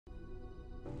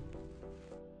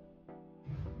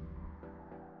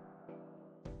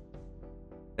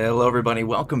Hello everybody,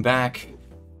 welcome back.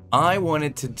 I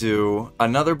wanted to do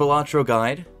another Balatro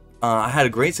guide. I had a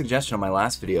great suggestion on my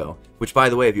last video, which by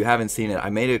the way, if you haven't seen it,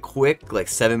 I made a quick, like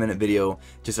 7-minute video,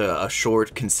 just a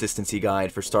short consistency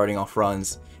guide for starting off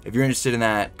runs. If you're interested in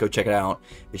that, go check it out.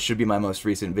 It should be my most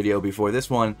recent video before this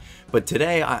one. But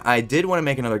today, I did want to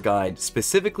make another guide,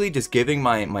 specifically just giving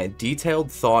my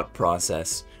detailed thought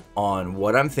process on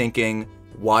what I'm thinking,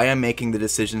 why I'm making the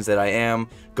decisions that I am,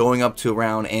 going up to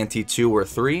around ante 2 or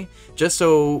 3, just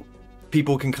so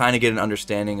people can kind of get an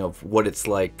understanding of what it's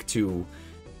like to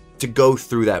go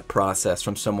through that process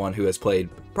from someone who has played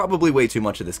probably way too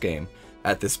much of this game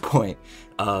at this point.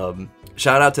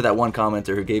 Shout out to that one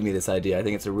commenter who gave me this idea. I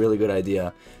think it's a really good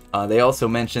idea. They also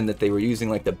mentioned that they were using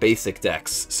like the basic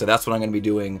decks, so that's what I'm going to be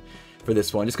doing for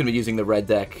this one. Just going to be using the red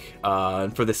deck,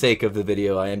 and for the sake of the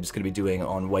video, I am just going to be doing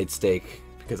on white stake,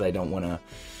 because I don't want to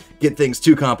get things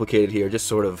too complicated here. Just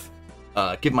sort of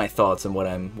give my thoughts on what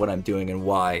I'm doing and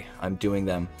why I'm doing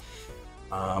them.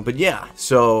 But yeah,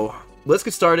 so let's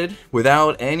get started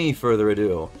without any further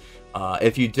ado.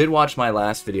 If you did watch my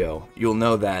last video, you'll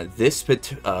know that this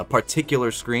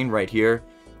particular screen right here,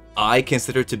 I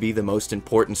consider to be the most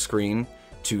important screen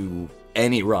to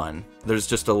any run. There's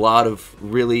just a lot of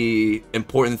really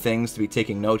important things to be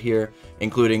taking note here,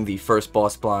 including the first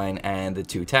boss blind and the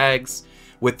 2 tags.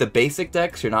 With the basic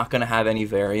decks, you're not going to have any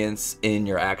variance in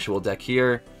your actual deck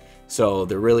here, so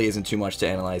there really isn't too much to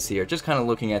analyze here. Just kind of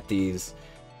looking at these,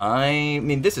 I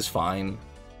mean, this is fine.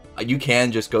 You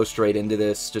can just go straight into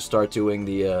this, just start doing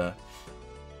the,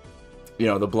 you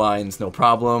know, the blinds, no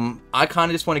problem. I kind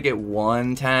of just want to get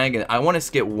one tag, and I want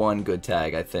to get one good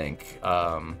tag, I think.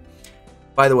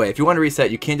 By the way, if you want to reset,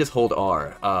 you can just hold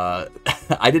R.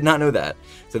 I did not know that,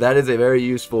 so that is a very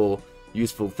useful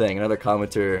thing. Another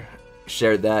commenter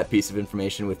shared that piece of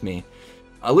information with me.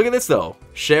 Look at this though.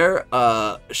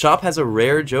 Shop has a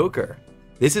rare Joker.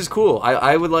 This is cool.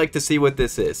 I would like to see what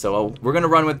this is. So we're gonna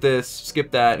run with this,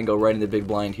 skip that, and go right into big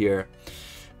blind here.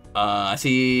 I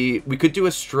see we could do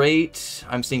a straight.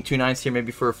 I'm seeing 2 9s here,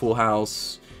 maybe for a full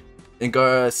house. And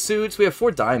suits, we have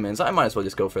 4 diamonds. I might as well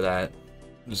just go for that.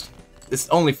 It's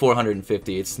only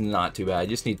 450. It's not too bad. You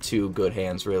just need 2 good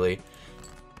hands, really.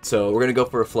 So we're gonna go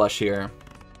for a flush here.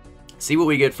 See what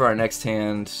we get for our next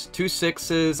hand. 2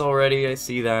 6s already, I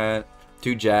see that.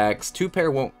 2 jacks. 2 pair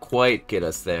won't quite get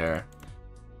us there.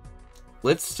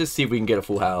 Let's just see if we can get a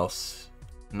full house.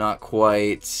 Not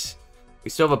quite.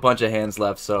 We still have a bunch of hands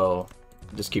left, so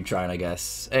just keep trying, I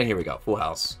guess. And here we go, full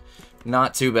house.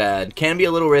 Not too bad. Can be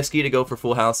a little risky to go for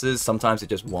full houses. Sometimes it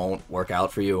just won't work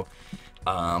out for you.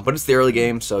 But it's the early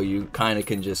game, so you kind of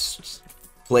can just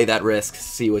play that risk,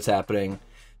 see what's happening.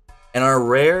 And our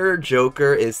rare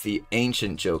Joker is the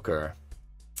Ancient Joker,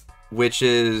 which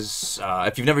is,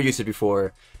 if you've never used it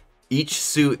before, each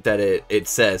suit that it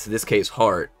says, in this case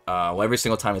Heart, well, every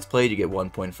single time it's played you get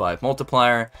 1.5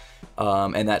 multiplier,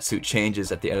 and that suit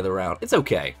changes at the end of the round. It's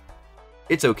okay.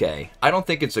 It's okay. I don't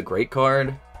think it's a great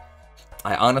card.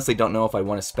 I honestly don't know if I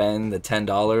want to spend the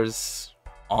 $10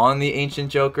 on the Ancient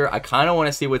Joker. I kind of want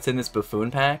to see what's in this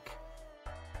Buffoon pack.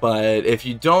 But if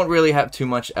you don't really have too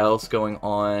much else going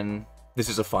on, this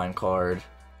is a fine card.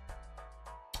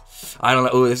 I don't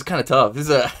know. Ooh, this is kind of tough. This is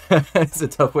a this is a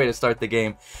tough way to start the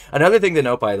game. Another thing to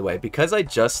note, by the way, because I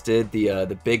just did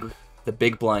the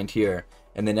big blind here,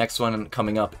 and the next one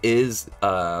coming up is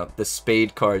the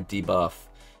Spade card debuff.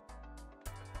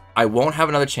 I won't have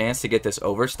another chance to get this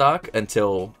overstock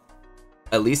until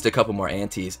at least a couple more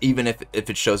antes, even if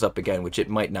it shows up again, which it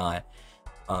might not.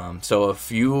 So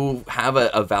if you have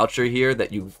a voucher here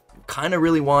that you kind of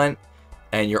really want,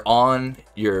 and you're on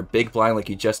your big blind, like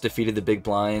you just defeated the big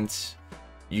blinds,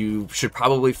 you should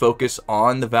probably focus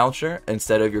on the voucher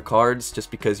instead of your cards,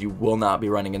 just because you will not be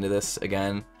running into this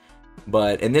again.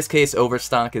 But in this case,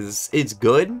 overstock it's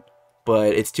good,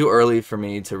 but it's too early for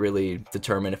me to really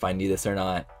determine if I need this or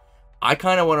not. I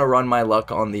kind of want to run my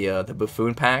luck on the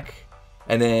Buffoon pack,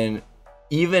 and then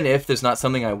even if there's not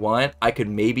something I want, I could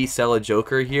maybe sell a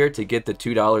Joker here to get the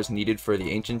 $2 needed for the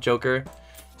Ancient Joker.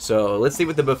 So let's see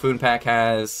what the Buffoon pack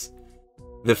has.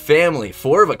 The Family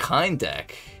 4 of a kind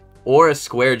deck, or a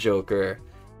Square Joker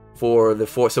for the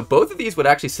 4. So both of these would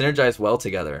actually synergize well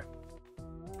together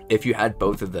if you had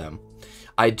both of them.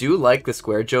 I do like the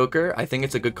Square Joker. I think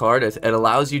it's a good card. It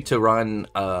allows you to run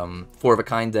 4 of a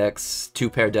kind decks, 2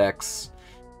 pair decks,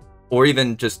 or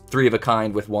even just 3 of a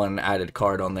kind with 1 added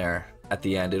card on there. At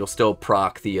the end, it'll still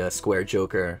proc the Square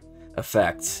Joker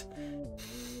effect.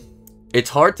 It's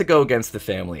hard to go against the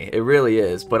Family, it really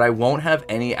is, but I won't have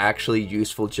any actually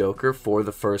useful Joker for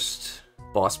the first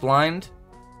boss blind.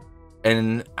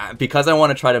 And because I want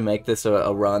to try to make this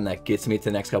a run that gets me to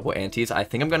the next couple antes, I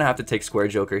think I'm going to have to take Square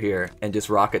Joker here and just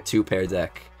rock a 2-pair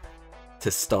deck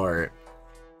to start.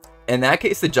 In that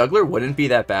case, the Juggler wouldn't be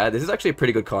that bad. This is actually a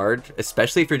pretty good card,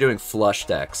 especially if you're doing flush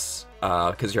decks,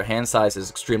 because your hand size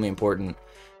is extremely important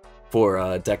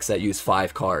for decks that use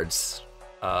 5 cards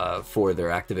for their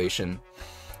activation.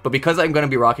 But because I'm going to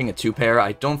be rocking a 2-pair,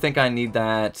 I don't think I need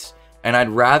that. And I'd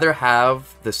rather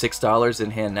have the $6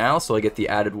 in hand now, so I get the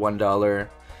added $1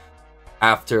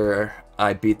 after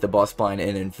I beat the boss blind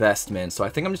in investment. So I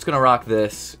think I'm just going to rock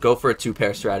this, go for a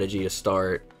 2-pair strategy to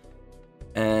start.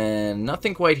 And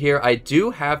nothing quite here. I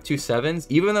do have 2 7s.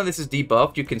 Even though this is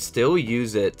debuffed, you can still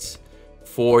use it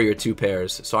for your 2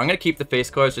 pairs. So I'm going to keep the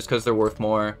face cards just because they're worth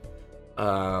more.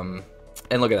 And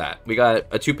look at that. We got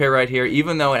a 2-pair right here.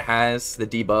 Even though it has the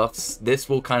debuffs, this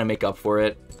will kind of make up for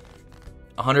it.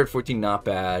 114, not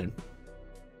bad.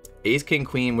 Ace, King,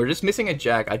 Queen. We're just missing a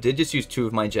Jack. I did just use 2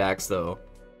 of my Jacks, though,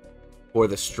 for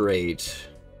the straight.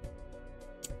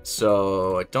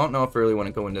 So I don't know if I really want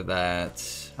to go into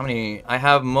that. How many? I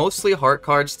have mostly heart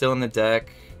cards still in the deck.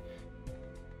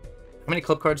 How many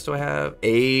club cards do I have?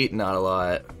 8, not a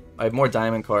lot. I have more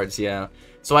diamond cards, yeah.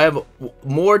 So I have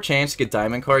more chance to get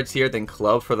diamond cards here than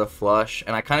club for the flush.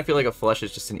 And I kind of feel like a flush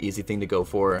is just an easy thing to go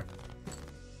for.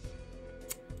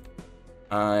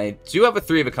 I do have a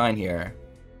 3 of a kind here.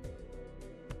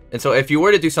 And so if you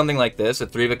were to do something like this, a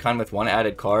 3 of a kind with 1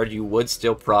 added card, you would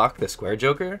still proc the Square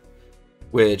Joker,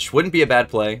 which wouldn't be a bad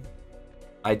play.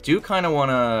 I do kind of want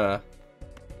to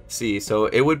see. So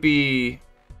it would be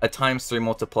a ×3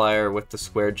 multiplier with the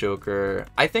Square Joker.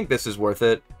 I think this is worth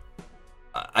it.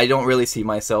 I don't really see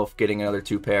myself getting another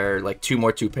 2-pair, like 2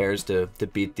 more 2-pairs to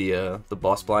beat the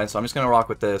boss blind. So I'm just going to rock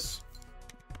with this.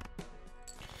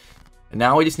 And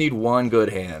now we just need 1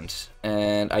 good hand.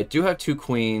 And I do have 2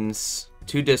 queens,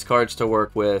 2 discards to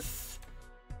work with.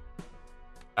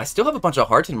 I still have a bunch of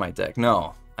hearts in my deck.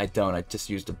 No, I don't. I just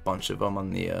used a bunch of them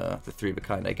on the 3 of a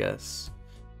kind, I guess.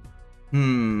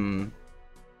 This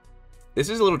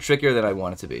is a little trickier than I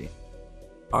want it to be.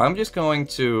 I'm just going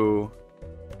to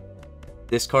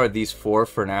discard these 4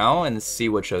 for now and see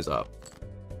what shows up.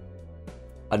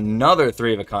 Another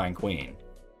 3 of a kind queen.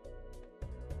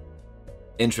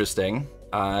 Interesting.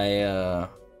 Let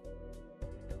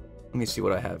me see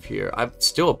what I have here. I've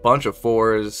still a bunch of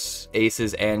 4s,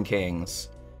 aces, and kings.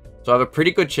 So I have a pretty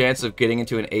good chance of getting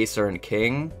into an ace or a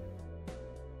king.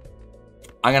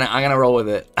 I'm gonna roll with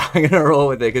it. I'm gonna roll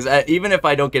with it because even if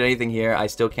I don't get anything here, I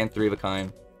still can 3 of a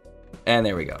kind. And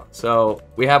there we go. So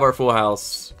we have our full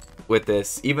house with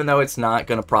this. Even though it's not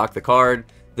gonna proc the card,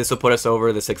 this will put us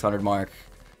over the 600 mark.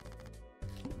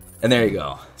 And there you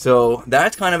go. So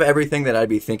that's kind of everything that I'd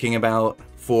be thinking about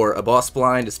for a boss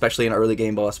blind, especially an early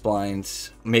game boss blind.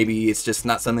 Maybe it's just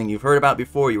not something you've heard about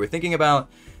before, you were thinking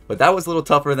about, but that was a little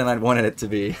tougher than I'd wanted it to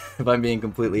be, if I'm being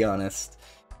completely honest.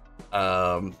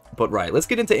 But right, let's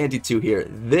get into Ante 2 here.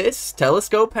 This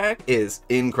telescope pack is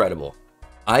incredible.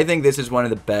 I think this is one of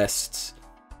the best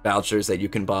vouchers that you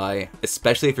can buy,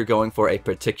 especially if you're going for a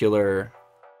particular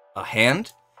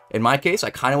hand. In my case,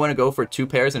 I kind of want to go for 2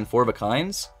 pairs and 4 of a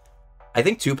kinds. I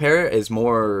think 2-pair is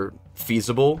more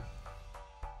feasible.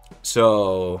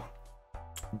 So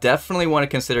definitely want to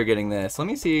consider getting this. Let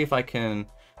me see if I can...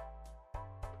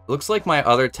 Looks like my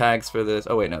other tags for this...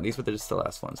 Oh wait, no, these were just the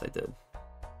last ones I did.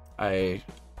 I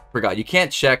forgot. You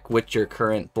can't check what your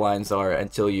current blinds are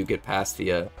until you get past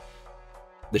the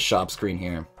shop screen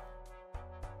here.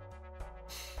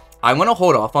 I'm going to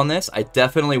hold off on this. I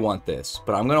definitely want this,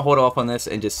 but I'm going to hold off on this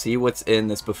and just see what's in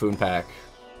this buffoon pack.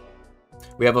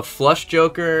 We have a flush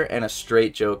Joker and a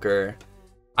straight Joker.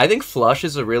 I think flush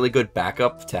is a really good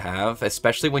backup to have,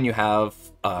 especially when you have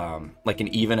like an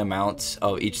even amount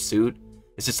of each suit.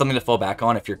 It's just something to fall back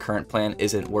on if your current plan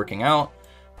isn't working out.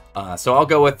 So I'll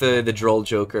go with the Droll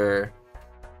Joker.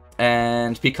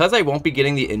 And because I won't be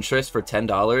getting the interest for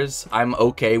 $10, I'm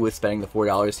okay with spending the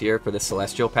 $4 here for the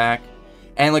Celestial pack.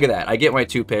 And look at that. I get my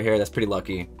 2-pair here. That's pretty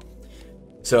lucky.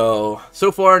 So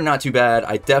far, not too bad.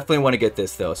 I definitely want to get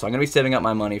this, though. So I'm going to be saving up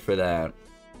my money for that.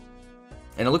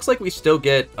 And it looks like we still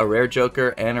get a rare Joker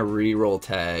and a reroll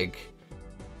tag.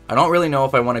 I don't really know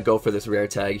if I want to go for this rare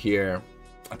tag here.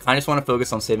 I kind of just want to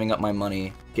focus on saving up my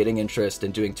money, getting interest,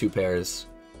 and doing 2 pairs.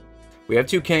 We have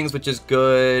 2 kings, which is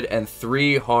good, and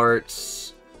 3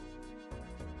 hearts.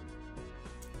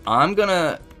 I'm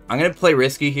gonna play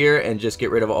risky here and just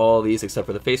get rid of all these except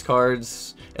for the face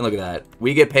cards. And look at that.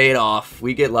 We get paid off.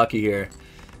 We get lucky here.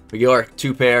 We get our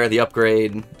 2-pair, the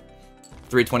upgrade.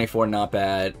 324, not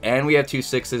bad. And we have 2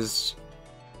 6s.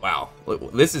 Wow.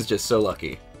 This is just so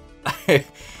lucky.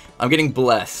 I'm getting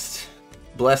blessed.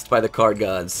 Blessed by the card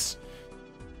gods.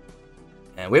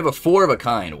 And we have a 4 of a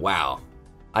kind. Wow.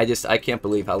 I can't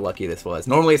believe how lucky this was.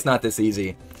 Normally it's not this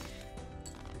easy.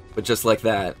 But just like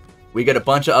that. We get a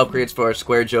bunch of upgrades for our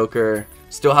square joker.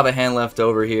 Still have a hand left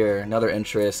over here. Another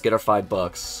interest. Get our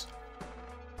 $5.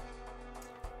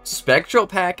 Spectral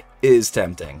pack is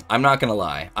tempting. I'm not gonna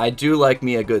lie. I do like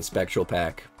me a good spectral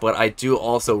pack. But I do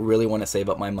also really want to save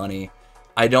up my money.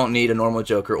 I don't need a normal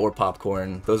joker or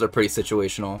popcorn. Those are pretty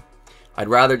situational. I'd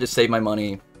rather just save my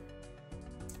money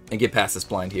and get past this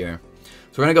blind here.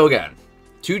 So we're gonna go again.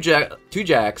 Two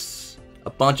jacks, a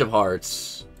bunch of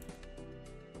hearts.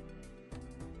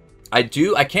 I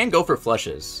can go for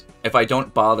flushes if I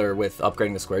don't bother with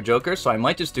upgrading the square joker, so I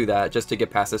might just do that just to get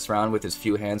past this round with as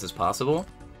few hands as possible.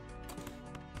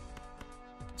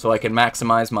 So I can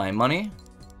maximize my money.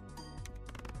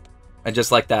 And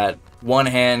just like that, one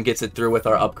hand gets it through with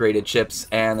our upgraded chips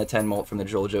and the 10 molt from the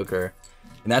Joel joker.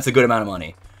 And that's a good amount of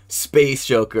money. Space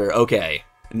joker, okay.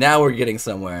 Now we're getting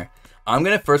somewhere. I'm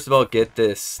gonna first of all get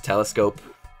this telescope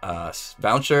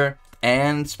voucher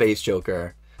and space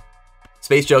joker.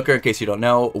 Space joker, in case you don't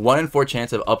know, 1 in 4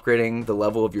 chance of upgrading the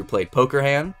level of your played poker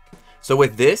hand. So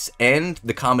with this and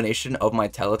the combination of my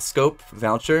telescope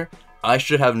voucher, I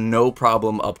should have no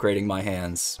problem upgrading my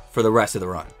hands for the rest of the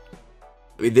run.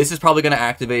 I mean, this is probably going to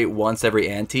activate once every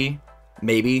ante,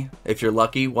 maybe, if you're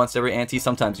lucky, once every ante.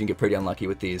 Sometimes you can get pretty unlucky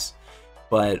with these.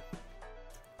 But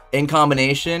in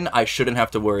combination, I shouldn't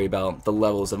have to worry about the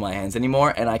levels of my hands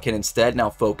anymore, and I can instead now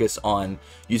focus on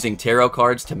using tarot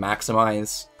cards to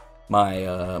maximize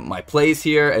my my plays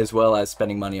here, as well as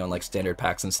spending money on like standard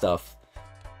packs and stuff.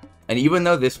 And even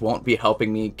though this won't be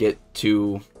helping me get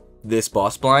to this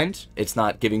boss blind, it's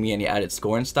not giving me any added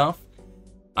score and stuff,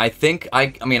 I think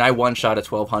I mean I one shot at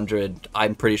 1200.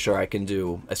 I'm pretty sure I can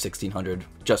do a 1600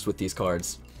 just with these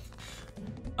cards.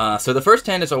 So the first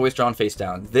hand is always drawn face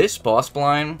down. This boss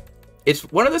blind, it's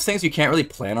one of those things you can't really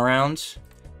plan around,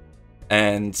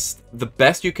 and the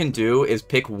best you can do is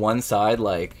pick one side.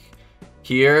 Like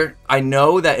here, I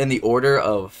know that in the order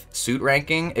of suit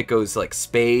ranking, it goes like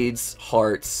spades,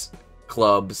 hearts,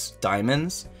 clubs,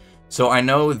 diamonds. So I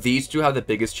know these two have the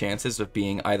biggest chances of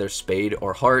being either spade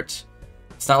or heart.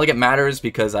 It's not like it matters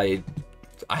because I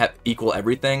have equal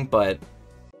everything, but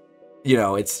you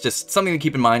know, it's just something to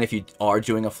keep in mind if you are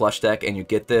doing a flush deck and you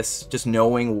get this. Just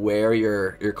knowing where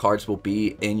your cards will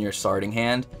be in your starting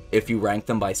hand if you rank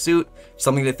them by suit.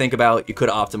 Something to think about. You could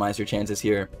optimize your chances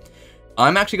here.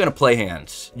 I'm actually going to play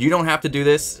hand. You don't have to do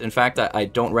this. In fact, I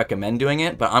don't recommend doing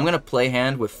it, but I'm going to play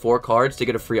hand with 4 cards to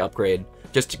get a free upgrade,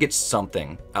 just to get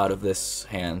something out of this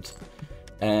hand.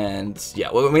 And yeah,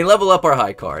 well, we level up our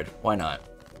high card. Why not?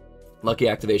 Lucky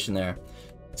activation there.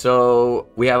 So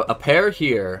we have a pair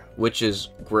here, which is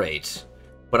great,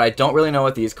 but I don't really know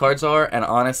what these cards are, and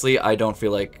honestly, I don't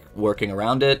feel like working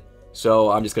around it,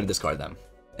 so I'm just going to discard them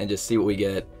and just see what we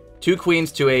get. 2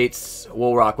 queens, 2 eights,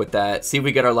 we'll rock with that. See if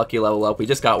we get our lucky level up. We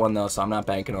just got one though, so I'm not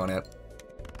banking on it.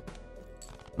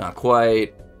 Not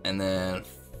quite. And then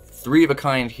 3 of a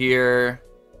kind here.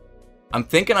 I'm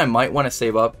thinking I might want to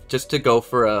save up just to go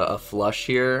for a flush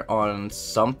here on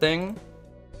something.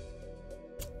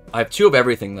 I have 2 of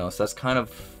everything though, so that's kind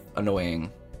of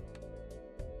annoying.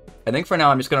 I think for now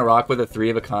I'm just going to rock with a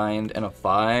 3 of a kind and a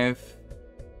 5.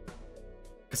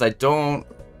 Because I don't...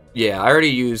 Yeah, I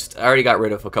already got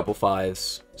rid of a couple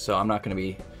 5s, so I'm not going to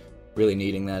be really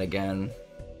needing that again.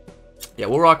 Yeah,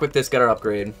 we'll rock with this, get our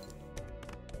upgrade.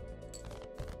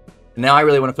 Now I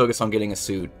really want to focus on getting a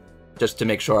suit, just to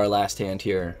make sure our last hand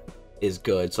here is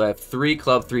good. So I have 3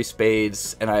 club, 3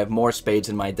 spades, and I have more spades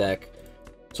in my deck.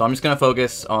 So I'm just going to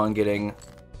focus on getting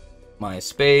my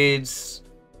spades.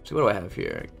 So what do I have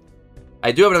here?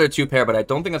 I do have another 2 pair, but I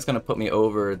don't think that's going to put me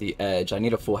over the edge. I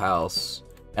need a full house.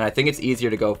 And I think it's easier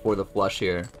to go for the flush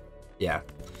here. Yeah.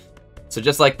 So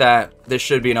just like that, this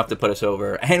should be enough to put us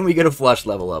over. And we get a flush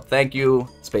level up. Thank you,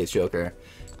 Space Joker.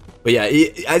 But yeah,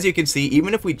 as you can see,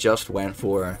 even if we just went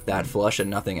for that flush and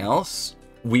nothing else,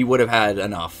 we would have had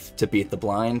enough to beat the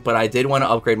blind. But I did want to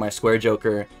upgrade my square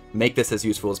joker, make this as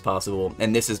useful as possible,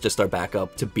 and this is just our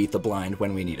backup to beat the blind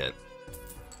when we need it.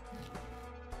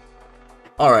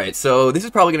 Alright, so this is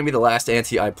probably going to be the last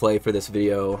ante I play for this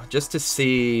video, just to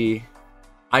see...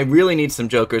 I really need some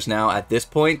jokers now at this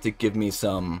point to give me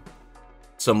some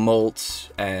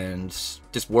molt and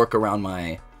just work around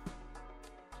my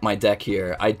deck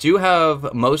here. I do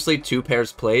have mostly 2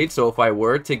 pairs played, so if I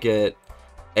were to get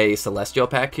a Celestial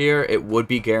pack here, it would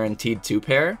be guaranteed 2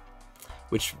 pair,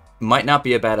 which might not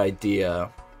be a bad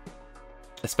idea,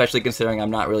 especially considering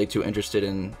I'm not really too interested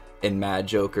in Mad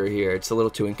Joker here. It's a little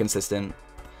too inconsistent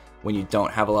when you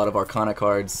don't have a lot of Arcana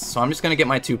cards, so I'm just going to get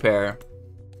my 2 pair.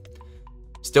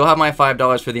 Still have my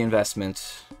 $5 for the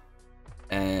investment.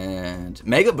 And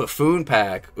Mega Buffoon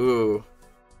Pack. Ooh.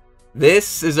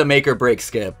 This is a make or break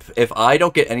skip. If I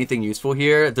don't get anything useful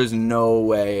here, there's no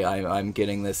way I'm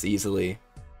getting this easily.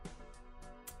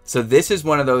 So this is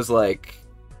one of those, like,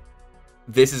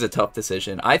 this is a tough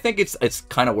decision. I think it's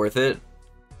kind of worth it.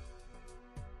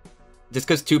 Just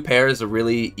because 2 pairs is a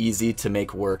really easy to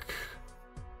make work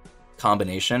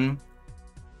combination.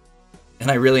 And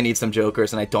I really need some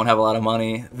jokers and I don't have a lot of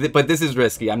money. But this is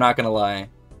risky, I'm not going to lie.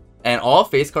 And all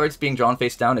face cards being drawn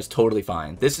face down is totally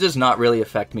fine. This does not really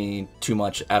affect me too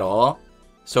much at all.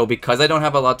 So because I don't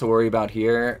have a lot to worry about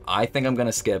here, I think I'm going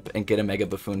to skip and get a Mega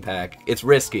Buffoon Pack. It's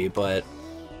risky, but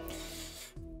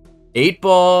 8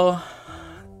 ball.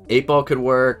 8 ball could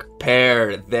work.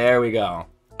 Pair. There we go.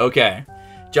 Okay.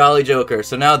 Jolly Joker.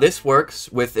 So now this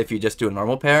works with if you just do a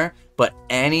normal pair, but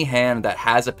any hand that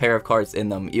has a pair of cards in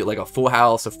them, like a full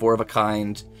house, a 4 of a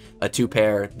kind, a 2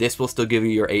 pair, this will still give you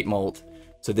your 8 molt.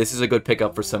 So this is a good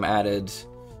pickup for some added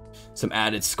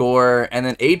score. And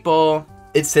then 8 ball,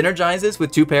 it synergizes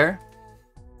with 2 pair.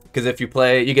 Because if you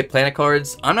play, you get planet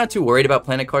cards. I'm not too worried about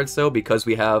planet cards though, because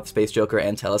we have Space Joker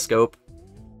and Telescope.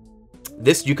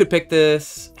 This, you could pick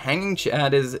this. Hanging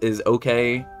Chad is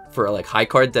okay for like high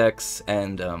card decks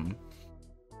and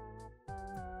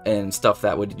stuff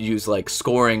that would use like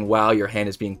scoring while your hand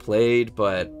is being played.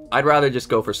 But I'd rather just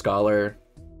go for Scholar.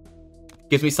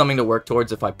 Gives me something to work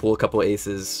towards if I pull a couple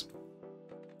aces.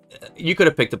 You could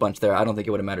have picked a bunch there. I don't think it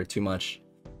would have mattered too much.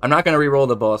 I'm not going to re-roll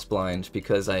the boss blind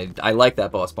because I like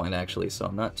that boss blind actually, so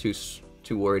I'm not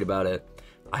too worried about it.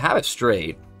 I have it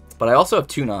straight, but I also have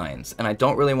 2 9s, and I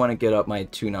don't really want to get up my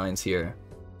 2 9s here.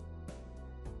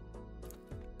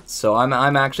 So I'm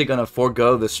actually going to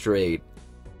forego the straight.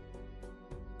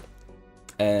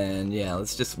 And yeah,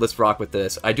 let's rock with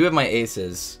this. I do have my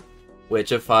aces,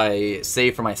 which if I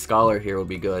save for my Scholar here would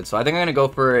be good. So I think I'm going to go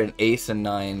for an ace and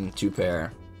 9 2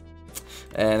 pair.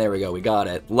 And there we go, we got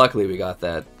it. Luckily we got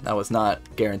that. That was not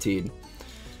guaranteed.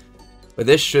 But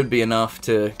this should be enough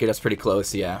to get us pretty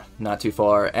close, yeah. Not too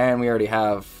far. And we already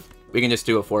have... We can just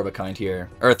do a 4 of a kind here.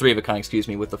 Or a 3 of a kind, excuse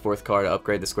me, with the 4th card to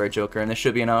upgrade the Square Joker. And this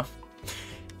should be enough.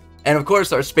 And of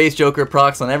course our Space Joker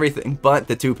procs on everything but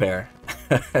the 2 pair.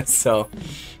 So,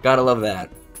 gotta love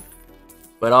that.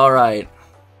 But alright.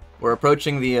 We're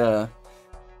approaching the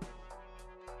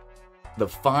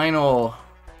final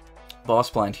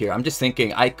boss blind here. I'm just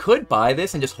thinking, I could buy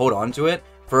this and just hold on to it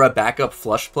for a backup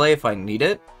flush play if I need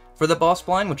it for the boss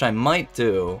blind, which I might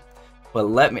do. But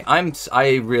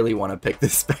I really want to pick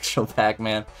this special pack,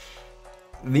 man.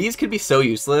 These could be so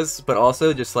useless, but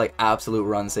also just like absolute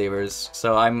run savers.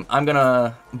 So I'm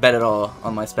gonna bet it all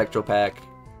on my spectral pack.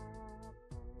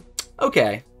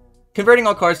 Okay. Converting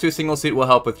all cards to a single suit will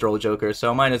help with Droll Joker,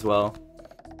 so might as well.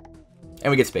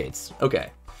 And we get spades.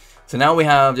 Okay. So now we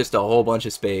have just a whole bunch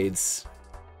of spades.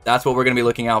 That's what we're going to be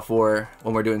looking out for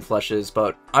when we're doing flushes,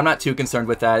 but I'm not too concerned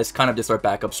with that. It's kind of just our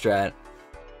backup strat.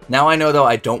 Now I know, though,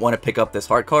 I don't want to pick up this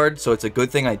heart card, so it's a good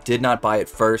thing I did not buy it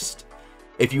first.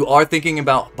 If you are thinking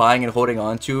about buying and holding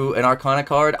on to an Arcana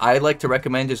card, I'd like to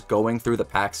recommend just going through the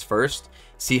packs first,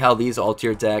 see how these alter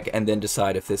your deck, and then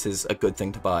decide if this is a good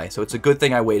thing to buy. So it's a good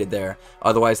thing I waited there.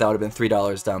 Otherwise, that would have been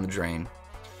 $3 down the drain.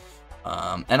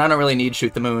 And I don't really need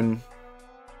Shoot the Moon.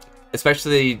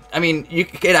 Especially, I mean,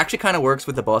 it actually kind of works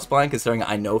with the boss blind, considering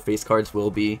I know face cards will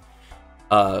be,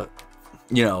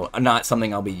 you know, not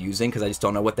something I'll be using, because I just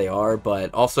don't know what they are.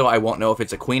 But also, I won't know if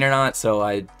it's a queen or not, so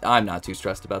I'm not too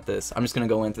stressed about this. I'm just going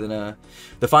to go into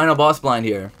the final boss blind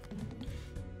here.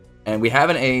 And we have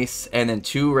an ace, and then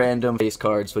 2 random face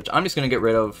cards, which I'm just going to get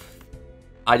rid of.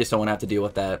 I just don't want to have to deal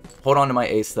with that. Hold on to my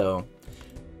ace, though.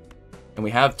 And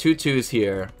we have 2 2s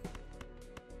here.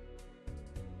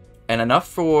 And enough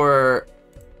for...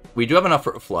 We do have enough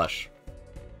for a flush.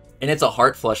 And it's a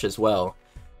heart flush as well.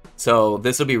 So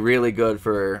this will be really good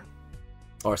for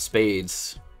our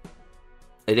spades.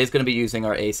 It is going to be using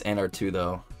our ace and our 2,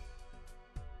 though.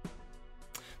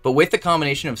 But with the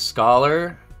combination of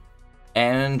Scholar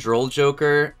and Droll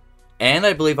Joker, and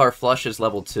I believe our flush is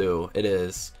level 2. It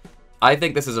is. I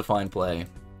think this is a fine play.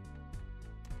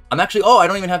 I'm actually... Oh, I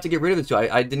don't even have to get rid of the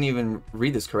 2. I didn't even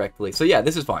read this correctly. So yeah,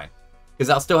 this is fine. Because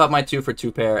I'll still have my 2 for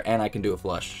 2 pair, and I can do a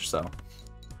flush, so...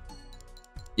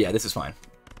 Yeah, this is fine.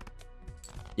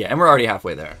 Yeah, and we're already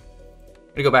halfway there.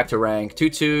 I'm gonna go back to rank. 2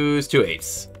 2s, 2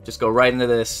 8s. Just go right into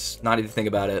this, not even think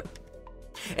about it.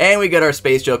 And we get our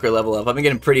Space Joker level up. I've been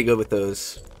getting pretty good with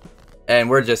those. And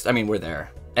we're just, I mean, we're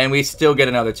there. And we still get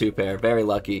another 2 pair. Very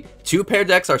lucky. 2 pair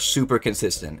decks are super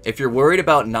consistent. If you're worried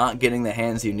about not getting the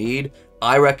hands you need,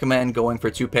 I recommend going for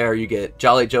 2 pair. You get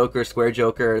Jolly Joker, Square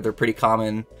Joker. They're pretty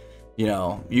common. you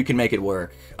know, you can make it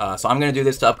work. So I'm going to do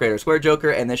this to upgrade our square joker,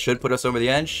 and this should put us over the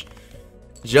edge.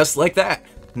 Just like that.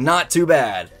 Not too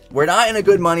bad. We're not in a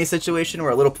good money situation. We're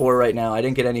a little poor right now. I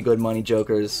didn't get any good money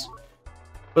jokers.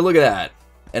 But look at that.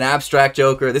 An abstract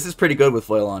joker. This is pretty good with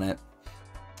foil on it.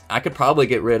 I could probably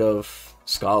get rid of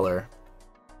Scholar.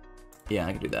 Yeah,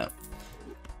 I could do that.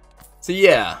 So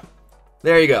yeah,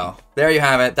 there you go. There you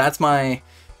have it. That's my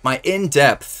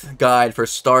in-depth guide for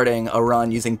starting a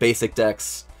run using basic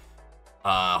decks.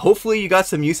 Hopefully you got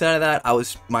some use out of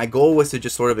that. My goal was to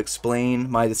just sort of explain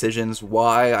my decisions,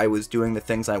 why I was doing the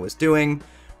things I was doing,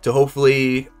 to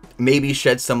hopefully maybe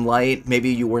shed some light. Maybe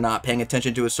you were not paying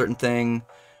attention to a certain thing.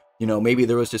 You know, maybe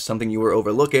there was just something you were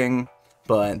overlooking.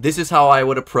 But this is how I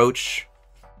would approach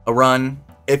a run.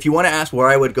 If you want to ask where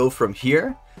I would go from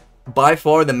here, by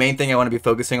far the main thing I want to be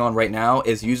focusing on right now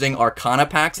is using Arcana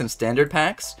packs and Standard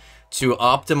packs to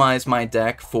optimize my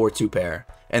deck for 2-pair.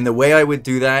 And the way I would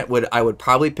do that, I would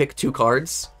probably pick 2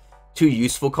 cards, 2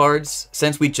 useful cards.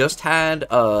 Since we just had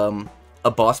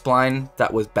a boss blind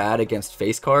that was bad against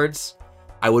face cards,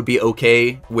 I would be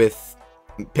okay with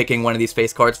picking one of these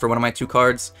face cards for one of my 2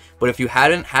 cards. But if you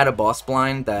hadn't had a boss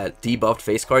blind that debuffed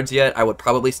face cards yet, I would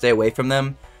probably stay away from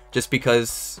them. Just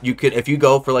because you could, if you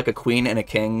go for like a queen and a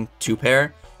king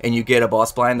 2-pair, and you get a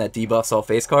boss blind that debuffs all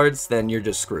face cards, then you're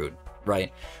just screwed,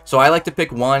 right? So I like to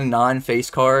pick 1 non-face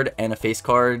card and a face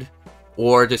card,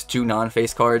 or just 2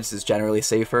 non-face cards is generally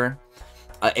safer.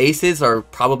 Aces are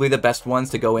probably the best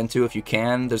ones to go into if you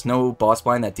can. There's no boss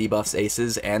blind that debuffs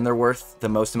aces, and they're worth the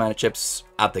most amount of chips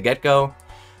at the get-go.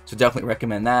 So definitely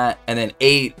recommend that. And then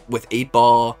 8 with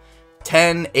 8-ball,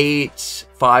 10, 8,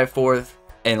 5, 4,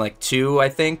 and like 2, I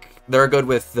think. They're good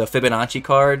with the Fibonacci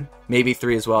card. Maybe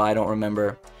 3 as well, I don't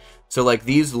remember. So like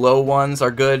these low ones are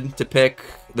good to pick.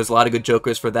 There's a lot of good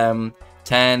jokers for them.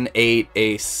 10, 8,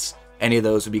 ace, any of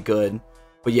those would be good.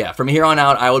 But yeah, from here on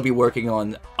out, I would be working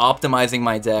on optimizing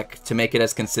my deck to make it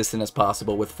as consistent as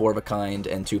possible with 4 of a kind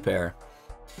and 2-pair.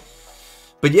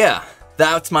 But yeah,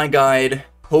 that's my guide.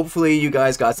 Hopefully you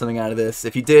guys got something out of this.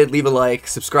 If you did, leave a like,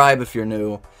 subscribe if you're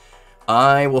new.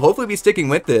 I will hopefully be sticking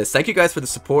with this. Thank you guys for the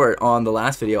support on the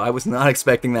last video. I was not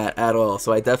expecting that at all,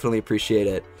 so I definitely appreciate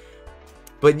it.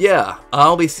 But yeah,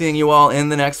 I'll be seeing you all in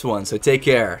the next one, so take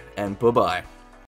care, and bye-bye.